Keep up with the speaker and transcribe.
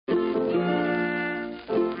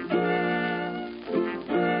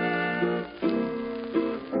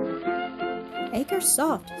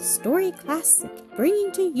AcreSoft Story Classic,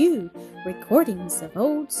 bringing to you recordings of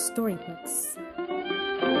old storybooks.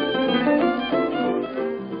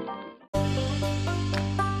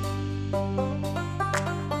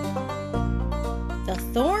 The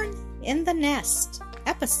Thorn in the Nest,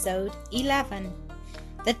 Episode 11.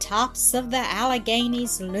 The tops of the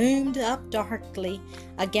Alleghanies loomed up darkly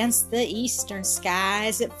against the eastern sky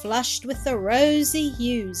as it flushed with the rosy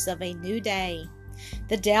hues of a new day.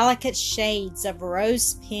 The delicate shades of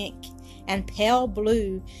rose pink and pale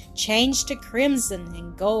blue changed to crimson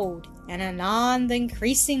and gold, and anon the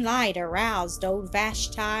increasing light aroused old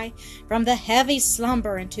Vashti from the heavy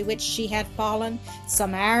slumber into which she had fallen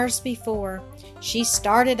some hours before. She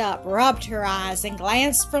started up, rubbed her eyes, and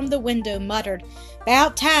glanced from the window, muttered,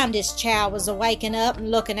 "'Bout time this child was a-waking up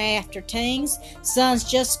and looking after tings. Sun's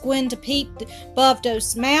just gwine to peep above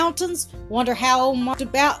those mountains. Wonder how old marster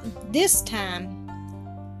about this time."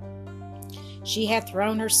 She had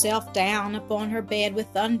thrown herself down upon her bed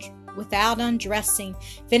without undressing,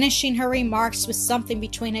 finishing her remarks with something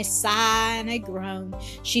between a sigh and a groan.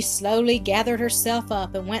 She slowly gathered herself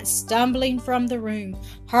up and went stumbling from the room,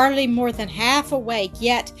 hardly more than half awake,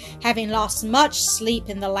 yet having lost much sleep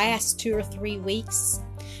in the last 2 or 3 weeks.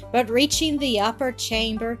 But reaching the upper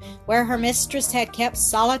chamber, where her mistress had kept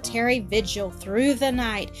solitary vigil through the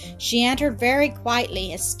night, she entered very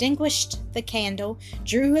quietly, extinguished the candle,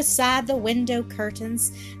 drew aside the window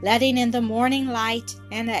curtains, letting in the morning light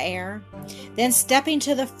and air. Then, stepping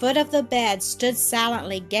to the foot of the bed, stood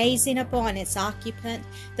silently gazing upon its occupant,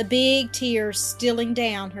 the big tears stealing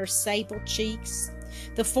down her sable cheeks.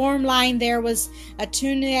 The form lying there was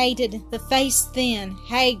attenuated, the face thin,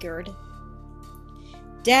 haggard.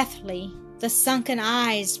 Deathly, the sunken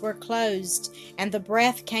eyes were closed, and the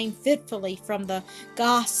breath came fitfully from the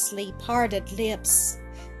ghostly parted lips.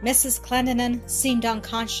 Mrs. Clendenin seemed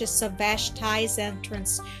unconscious of Vashti's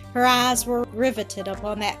entrance. Her eyes were riveted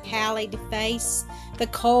upon that pallid face. The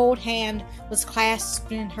cold hand was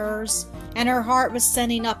clasped in hers, and her heart was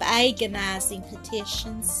sending up agonizing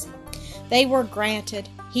petitions. They were granted.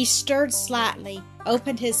 He stirred slightly,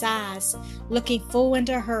 opened his eyes, looking full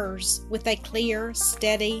into hers with a clear,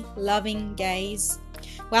 steady, loving gaze,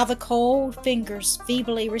 while the cold fingers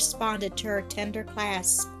feebly responded to her tender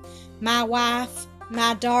clasp. "My wife,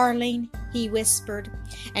 my darling," he whispered,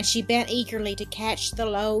 and she bent eagerly to catch the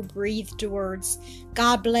low-breathed words.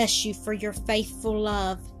 "God bless you for your faithful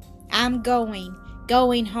love. I'm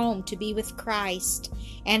going home to be with Christ,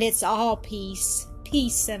 and it's all peace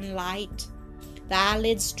and light." The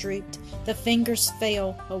eyelids drooped, the fingers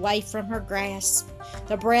fell away from her grasp,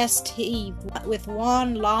 the breast heaved with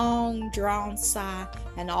one long-drawn sigh,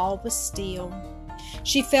 and all was still.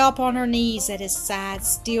 She fell upon her knees at his side,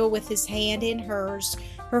 still with his hand in hers,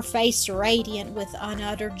 her face radiant with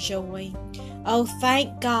unuttered joy. "Oh,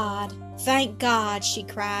 thank God, she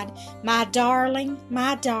cried. My darling,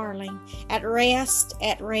 at rest,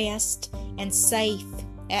 and safe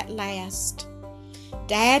at last."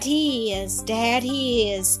 Dad he is,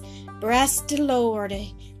 bless the Lord,"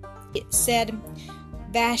 said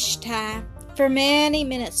Vashti. For many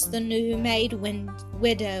minutes the new-made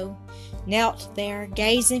widow knelt there,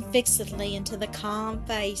 gazing fixedly into the calm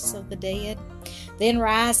face of the dead. Then,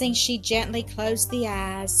 rising, she gently closed the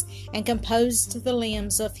eyes and composed the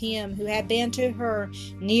limbs of him who had been to her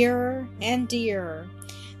nearer and dearer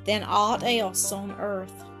than aught else on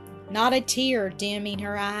earth. Not a tear dimming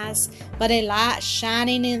her eyes, but a light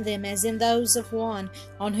shining in them as in those of one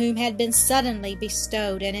on whom had been suddenly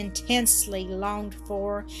bestowed an intensely longed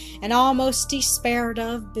for and almost despaired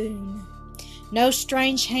of boon. "No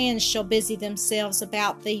strange hands shall busy themselves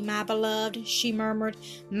about thee, my beloved," she murmured.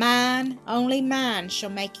 "Mine, only mine, shall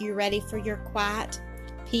make you ready for your quiet,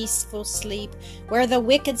 peaceful sleep, where the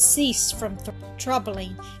wicked cease from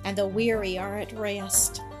troubling and the weary are at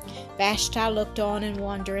rest." Vashti looked on in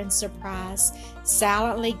wonder and surprise,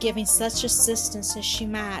 silently giving such assistance as she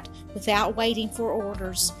might, without waiting for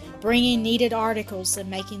orders, bringing needed articles and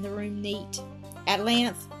making the room neat. At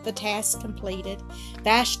length, the task completed,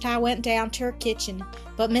 Vashti went down to her kitchen,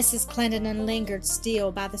 but Mrs. Clendenin lingered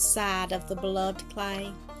still by the side of the beloved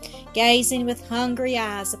clay, gazing with hungry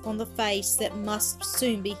eyes upon the face that must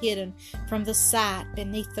soon be hidden from the sight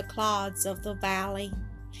beneath the clods of the valley.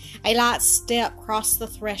 A light step crossed the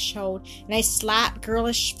threshold, and a slight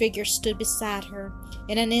girlish figure stood beside her.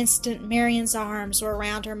 In an instant Marian's arms were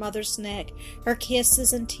around her mother's neck, her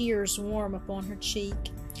kisses and tears warm upon her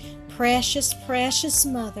cheek. "Precious, precious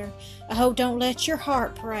mother, oh, don't let your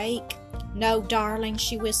heart break." "No, darling,"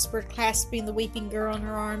 she whispered, clasping the weeping girl in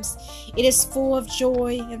her arms. "It is full of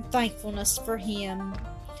joy and thankfulness for him."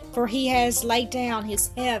 for he has laid down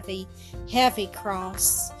his heavy, heavy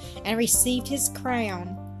cross, and received his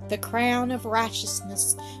crown, the crown of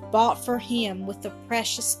righteousness, bought for him with the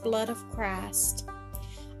precious blood of Christ.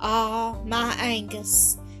 Ah, my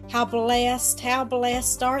Angus, how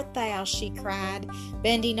blessed art thou, she cried,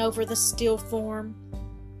 bending over the still form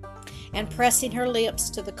and pressing her lips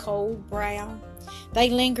to the cold brow. They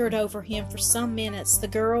lingered over him for some minutes, the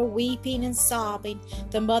girl weeping and sobbing,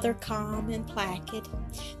 the mother calm and placid.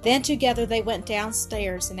 Then together they went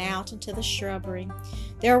downstairs and out into the shrubbery.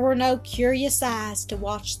 There were no curious eyes to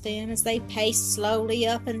watch them as they paced slowly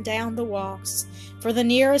up and down the walks, for the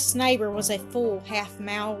nearest neighbor was a full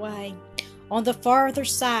half-mile away, on the farther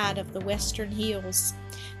side of the western hills.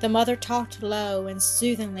 The mother talked low and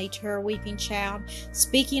soothingly to her weeping child,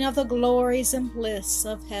 speaking of the glories and bliss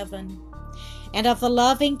of heaven, and of the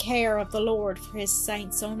loving care of the Lord for his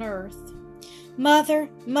saints on earth. "Mother,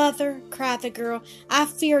 mother," cried the girl, "I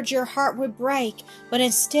feared your heart would break, but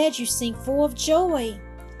instead you seem full of joy."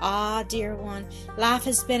 "Ah, dear one, life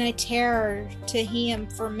has been a terror to him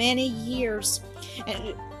for many years,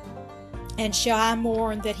 and shall I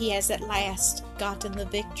mourn that he has at last gotten the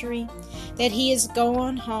victory? That he is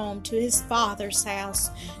gone home to his Father's house,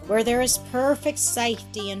 where there is perfect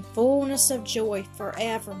safety and fullness of joy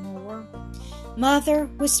forevermore?" "Mother,"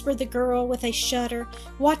 whispered the girl with a shudder,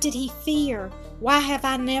 "what did he fear? Why have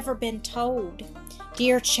I never been told?"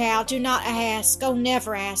 "Dear child, do not ask. Oh,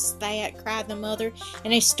 never ask that," cried the mother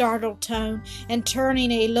in a startled tone, and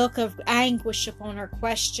turning a look of anguish upon her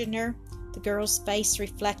questioner. The girl's face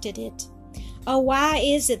reflected it. "Oh, why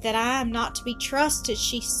is it that I am not to be trusted?"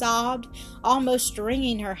 she sobbed, almost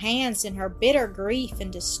wringing her hands in her bitter grief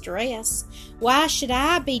and distress. "Why should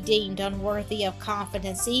I be deemed unworthy of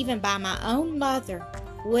confidence even by my own mother?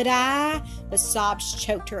 Would I—" The sobs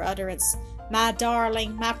choked her utterance. "My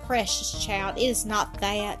darling, my precious child, it is not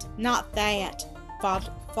that,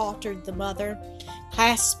 faltered the mother,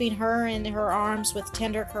 clasping her in her arms with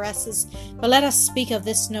tender caresses. "But let us speak of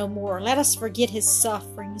this no more. Let us forget his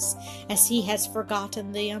sufferings, as he has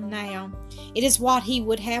forgotten them now. It is what he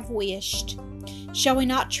would have wished. Shall we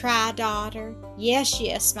not try, daughter?"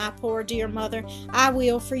 Yes, my poor dear mother, I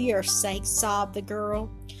will for your sake," sobbed the girl.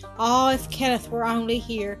 "Oh, if Kenneth were only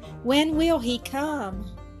here! When will he come?"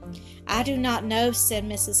 "I do not know," said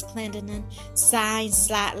Mrs. Clendenin, sighing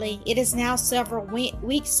slightly. "It is now several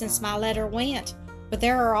weeks since my letter went, but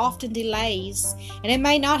there are often delays, and it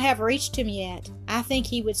may not have reached him yet. I think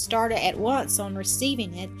he would start at once on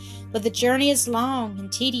receiving it, but the journey is long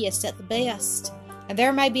and tedious at the best, and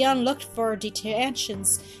there may be unlooked-for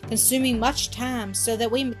detentions, consuming much time, so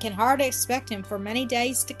that we can hardly expect him for many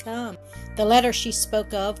days to come." The letter she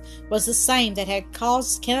spoke of was the same that had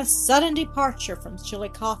caused Kenneth's sudden departure from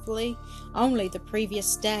Chillicothe only the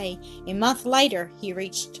previous day. A month later he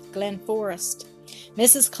reached Glen Forest.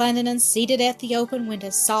 Mrs. Clendenin, seated at the open window,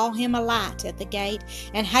 saw him alight at the gate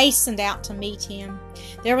and hastened out to meet him.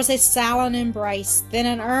 There was a silent embrace, then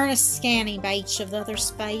an earnest scanning by each of the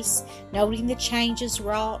other's face, noting the changes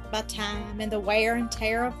wrought by time and the wear and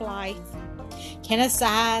tear of life. Kenneth's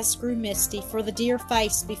eyes grew misty, for the dear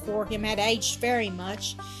face before him had aged very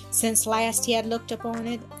much since last he had looked upon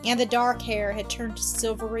it, and the dark hair had turned to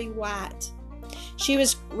silvery white. She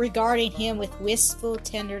was regarding him with wistful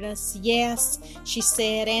tenderness. "Yes," she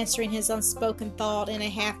said, answering his unspoken thought in a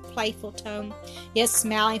half-playful tone, yet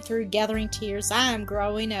smiling through gathering tears. "I am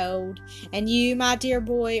growing old, and you, my dear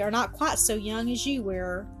boy, are not quite so young as you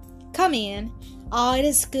were. Come in. Ah, it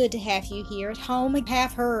is good to have you here at home. You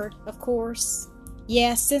have heard, of course."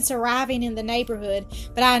 "Yes, since arriving in the neighborhood,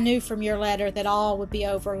 but I knew from your letter that all would be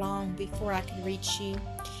over long before I could reach you.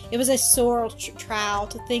 It was a sore trial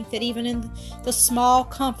to think that even in the small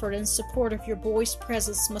comfort and support of your boy's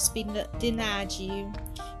presence must be denied you."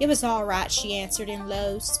 "It was all right," she answered in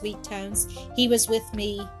low, sweet tones. "He was with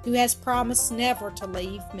me, who has promised never to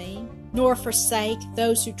leave me, nor forsake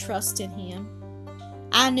those who trust in him."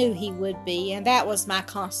 "I knew he would be, and that was my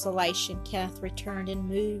consolation," Kenneth returned in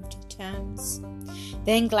moved tones.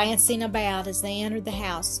 Then, glancing about as they entered the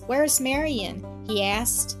house, "Where is Marian?" he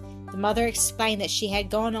asked. The mother explained that she had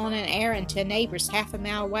gone on an errand to a neighbor's half a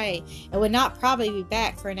mile away, and would not probably be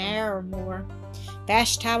back for an hour or more.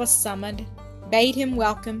 Vashti was summoned, bade him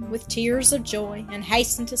welcome with tears of joy, and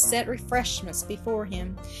hastened to set refreshments before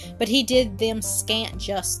him. But he did them scant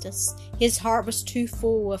justice. His heart was too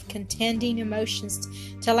full of contending emotions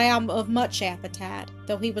to allow of much appetite,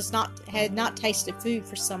 though he had not tasted food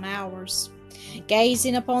for some hours.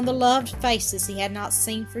 Gazing upon the loved faces he had not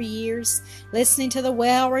seen for years, listening to the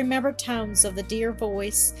well-remembered tones of the dear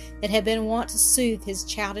voice that had been wont to soothe his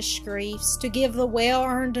childish griefs, to give the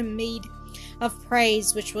well-earned meed of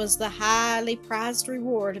praise, which was the highly prized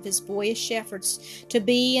reward of his boyish efforts to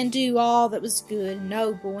be and do all that was good,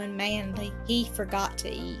 noble, and manly, he forgot to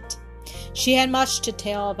eat. She had much to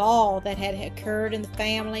tell of all that had occurred in the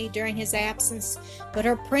family during his absence, but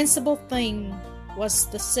her principal theme was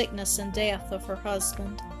the sickness and death of her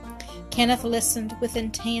husband. Kenneth listened with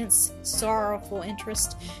intense, sorrowful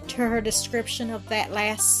interest to her description of that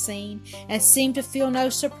last scene, and seemed to feel no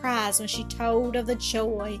surprise when she told of the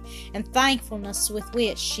joy and thankfulness with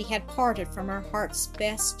which she had parted from her heart's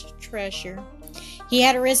best treasure. He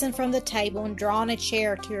had risen from the table and drawn a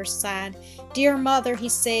chair to her side. "Dear mother," he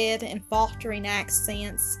said in faltering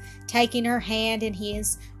accents, taking her hand in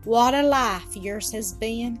his, "what a life yours has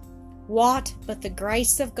been! What but the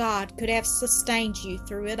grace of God could have sustained you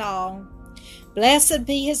through it all? Blessed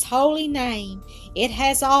be his holy name. It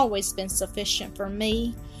has always been sufficient for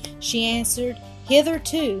me," she answered.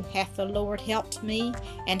 "Hitherto hath the Lord helped me,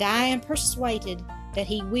 and I am persuaded that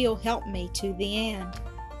he will help me to the end."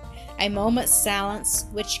 A moment's silence,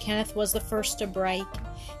 which Kenneth was the first to break.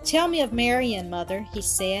 "Tell me of Marian, mother," he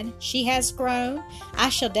said. "She has grown. I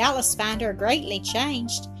shall doubtless find her greatly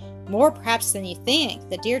changed. More perhaps than you think.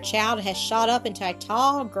 The dear child has shot up into a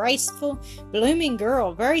tall, graceful, blooming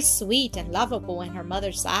girl, very sweet and lovable in her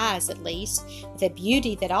mother's eyes, at least, with a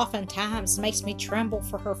beauty that oftentimes makes me tremble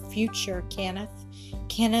for her future, Kenneth.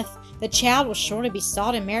 Kenneth, the child will surely be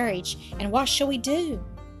sought in marriage, and what shall we do?"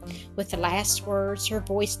 With the last words, her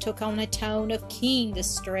voice took on a tone of keen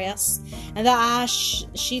distress, and the eyes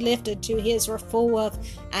she lifted to his were full of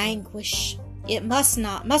anguish. "It must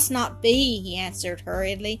not be," he answered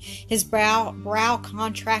hurriedly, his brow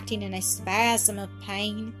contracting in a spasm of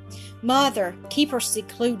pain. "Mother, keep her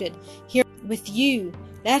secluded here with you.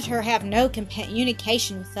 Let her have no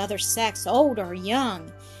communication with other sex, old or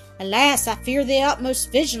young." "Alas, I fear the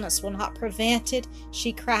utmost vigilance will not prevent it,"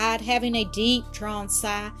 she cried, having a deep-drawn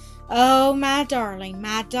sigh. "Oh, my darling,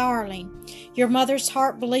 your mother's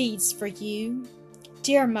heart bleeds for you."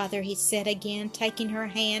 "Dear mother," he said again, taking her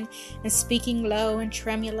hand and speaking low and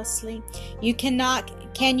tremulously,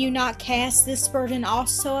 can you not cast this burden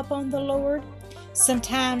also upon the Lord?"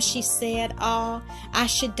 "Sometimes," she said, "I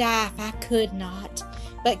should die if I could not.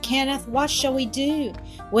 But, Kenneth, what shall we do?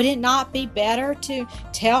 Would it not be better to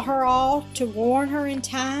tell her all, to warn her in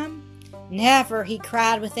time?" "Never," he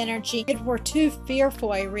cried with energy. "It were too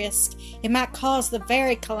fearful a risk. It might cause the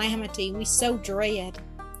very calamity we so dread."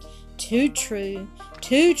 Too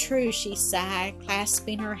true, she sighed,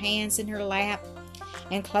 clasping her hands in her lap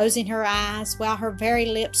and closing her eyes while her very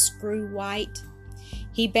lips grew white.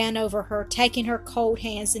 He bent over her, taking her cold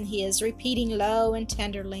hands in his, repeating low and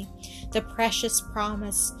tenderly the precious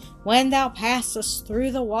promise, "When thou passest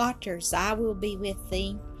through the waters, I will be with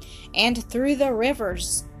thee, and through the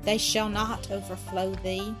rivers, they shall not overflow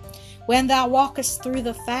thee. When thou walkest through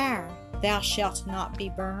the fire, thou shalt not be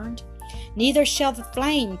burned, neither shall the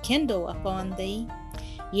flame kindle upon thee."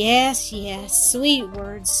 Yes, sweet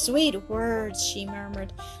words, she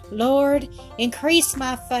murmured. "Lord, increase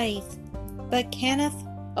my faith." But Kenneth,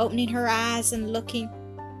 opening her eyes and looking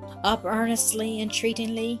up earnestly,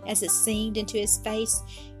 entreatingly, as it seemed, into his face,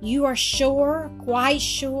 "You are sure, quite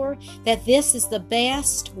sure, that this is the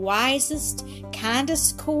best, wisest,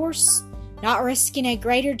 kindest course, not risking a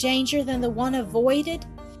greater danger than the one avoided?"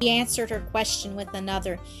 He answered her question with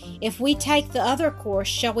another. "If we take the other course,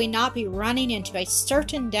 shall we not be running into a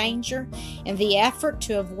certain danger in the effort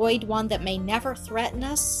to avoid one that may never threaten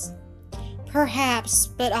us?" "Perhaps,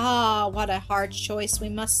 but what a hard choice we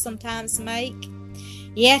must sometimes make.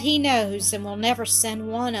 Yet he knows, and will never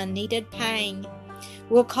send one unneeded pang.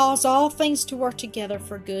 Will cause all things to work together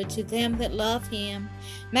for good to them that love him.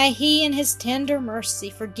 May he in his tender mercy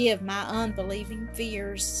forgive my unbelieving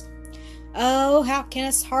fears." Oh, how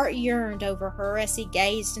Kenneth's heart yearned over her as he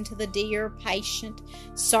gazed into the dear, patient,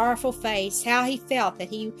 sorrowful face. How he felt that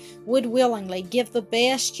he would willingly give the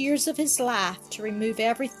best years of his life to remove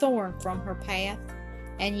every thorn from her path.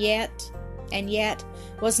 And yet,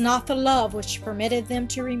 was not the love which permitted them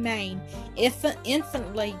to remain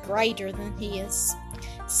infinitely greater than his?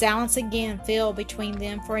 Silence again fell between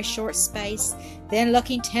them for a short space. Then,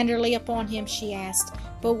 looking tenderly upon him, she asked,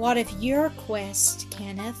 "But what of your quest,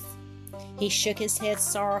 Kenneth?" He shook his head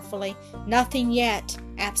sorrowfully. "Nothing yet,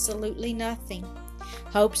 absolutely nothing.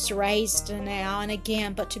 Hopes raised now and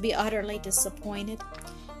again, but to be utterly disappointed."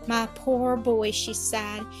 "My poor boy," she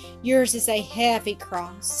sighed, "yours is a heavy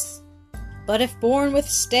cross. But if borne with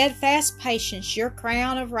steadfast patience, your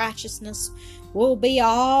crown of righteousness will be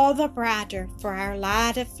all the brighter for our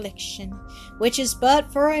light affliction, which is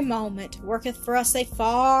but for a moment, worketh for us a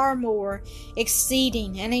far more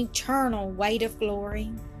exceeding and eternal weight of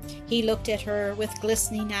glory." He looked at her with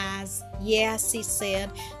glistening eyes. "Yes," he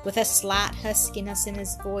said, with a slight huskiness in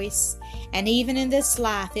his voice, "and even in this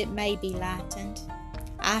life it may be lightened."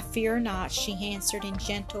 "I fear not," she answered in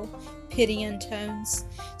gentle, pitying tones.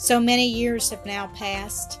 "So many years have now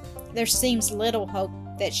passed. There seems little hope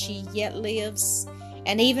that she yet lives,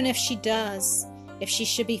 and even if she does, if she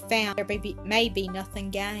should be found, there may be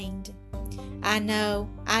nothing gained." I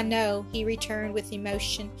know," he returned with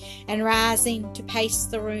emotion, and rising to pace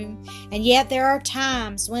the room, "and yet there are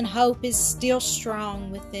times when hope is still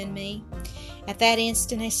strong within me." At that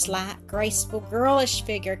instant a slight, graceful, girlish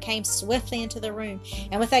figure came swiftly into the room,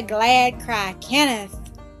 and with a glad cry, "Kenneth,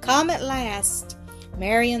 come at last!"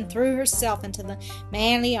 Marian threw herself into the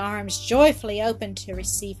manly arms, joyfully open to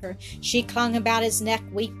receive her. She clung about his neck,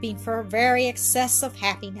 weeping for very excess of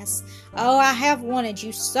happiness. "Oh, I have wanted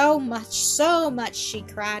you so much," she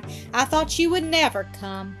cried. "I thought you would never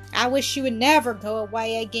come. I wish you would never go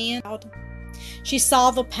away again." She saw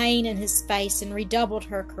the pain in his face and redoubled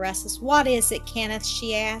her caresses. "What is it, Kenneth?"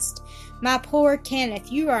 she asked. "My poor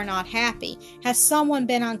Kenneth, you are not happy. Has someone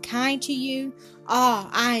been unkind to you?" "Ah,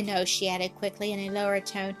 I know," she added quickly in a lower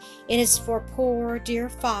tone. "It is for poor, dear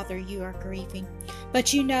father you are grieving.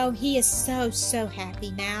 But you know he is so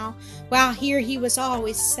happy now, while here he was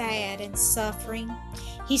always sad and suffering."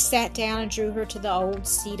 He sat down and drew her to the old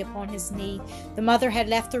seat upon his knee. The mother had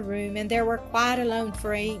left the room, and they were quite alone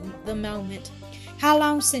for the moment. "How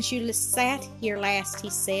long since you sat here last," he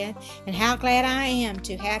said, "and how glad I am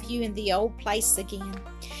to have you in the old place again."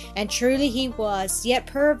 And truly he was, yet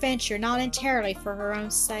peradventure not entirely for her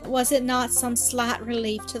own sake. Was it not some slight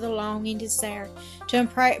relief to the longing desire to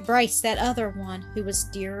embrace that other one who was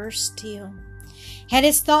dearer still? Had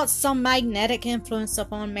his thoughts some magnetic influence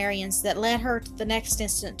upon Marian's that led her the next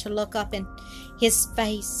instant to look up in his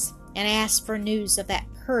face and ask for news of that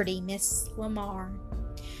pretty Miss Lamar?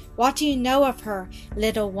 "What do you know of her,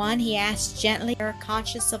 little one?" he asked gently,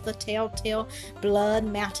 conscious of the telltale blood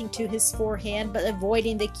mounting to his forehead, but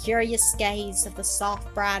avoiding the curious gaze of the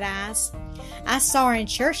soft, bright eyes. "I saw her in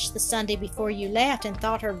church the Sunday before you left, and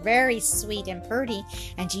thought her very sweet and pretty.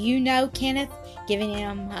 And do you know, Kenneth," giving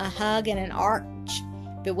him a hug and an arch,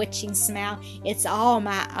 bewitching smile, "it's all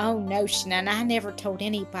my own notion, and I never told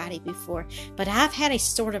anybody before, but I've had a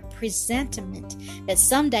sort of presentiment that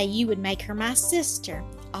someday you would make her my sister.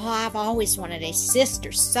 Oh, I've always wanted a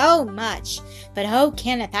sister so much. But oh,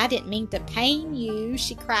 Kenneth, I didn't mean to pain you,"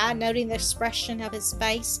 she cried, noting the expression of his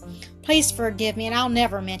face. "Please forgive me, and I'll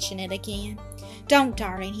never mention it again." "Don't,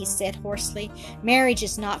 darling," he said hoarsely. "Marriage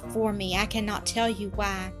is not for me. I cannot tell you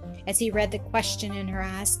why," as he read the question in her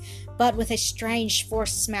eyes, but with a strange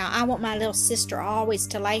forced smile. "I want my little sister always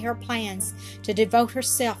to lay her plans to devote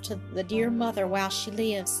herself to the dear mother while she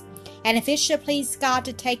lives. And if it should please God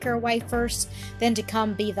to take her away first, then to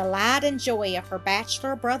come be the light and joy of her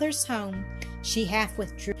bachelor brother's home." She half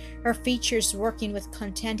withdrew, her features working with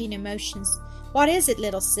contending emotions. "What is it,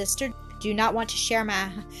 little sister? Do you not want to share my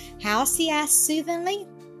house?" he asked soothingly.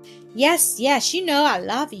 Yes, you know I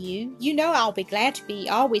love you. You know I'll be glad to be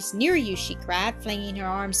always near you," she cried, flinging her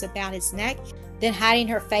arms about his neck, then hiding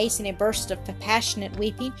her face in a burst of passionate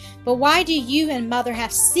weeping. "But why do you and mother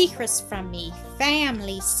have secrets from me,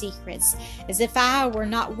 family secrets, as if I were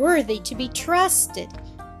not worthy to be trusted?"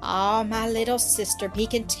 "Ah, my little sister, be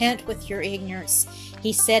content with your ignorance,"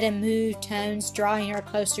 he said in moved tones, drawing her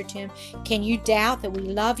closer to him. "Can you doubt that we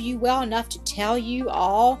love you well enough to tell you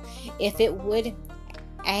all if it would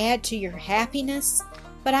add to your happiness?"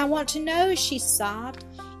 "But I want to know," she sobbed.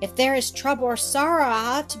 "If there is trouble or sorrow,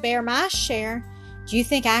 I ought to bear my share. Do you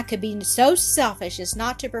think I could be so selfish as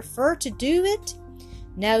not to prefer to do it?"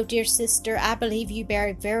 "No, dear sister, I believe you bear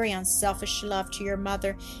a very unselfish love to your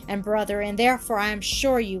mother and brother, and therefore I am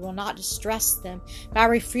sure you will not distress them by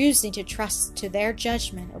refusing to trust to their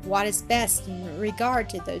judgment of what is best in regard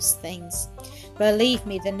to those things. Believe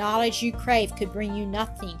me, the knowledge you crave could bring you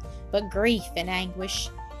nothing but grief and anguish.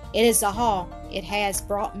 It is all it has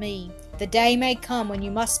brought me. The day may come when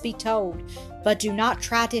you must be told, but do not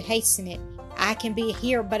try to hasten it. I can be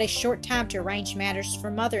here but a short time to arrange matters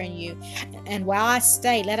for mother and you, and while I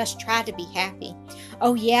stay, let us try to be happy."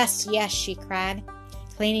 "Oh, yes," she cried,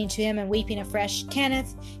 clinging to him and weeping afresh.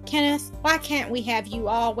 Kenneth, why can't we have you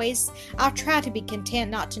always? I'll try to be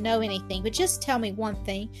content not to know anything, but just tell me one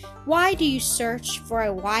thing. Why do you search for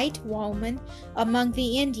a white woman among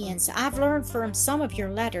the Indians? I've learned from some of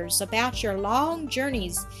your letters about your long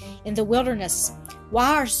journeys in the wilderness.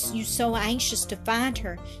 Why are you so anxious to find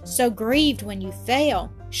her, so grieved when you fail?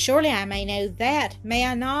 Surely I may know that, may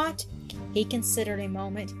I not?" He considered a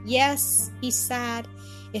moment. "Yes," he sighed.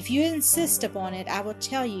 If you insist upon it, I will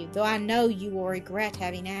tell you, though I know you will regret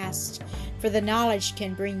having asked, for the knowledge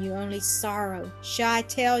can bring you only sorrow. Shall I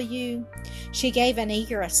tell you?" She gave an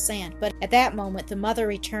eager assent, but at that moment the mother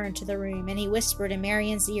returned to the room, and he whispered in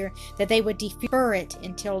Marian's ear that they would defer it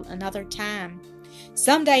until another time.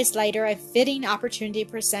 Some days later, a fitting opportunity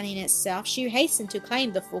presenting itself, she hastened to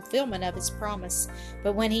claim the fulfillment of his promise.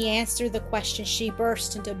 But when he answered the question, she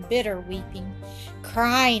burst into bitter weeping,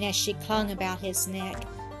 crying as she clung about his neck,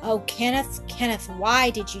 "Oh, Kenneth, Kenneth, why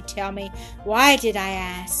did you tell me? Why did I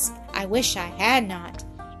ask? I wish I had not."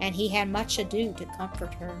 And he had much ado to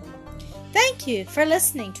comfort her. Thank you for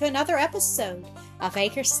listening to another episode of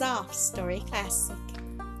AcreSoft Story Classic.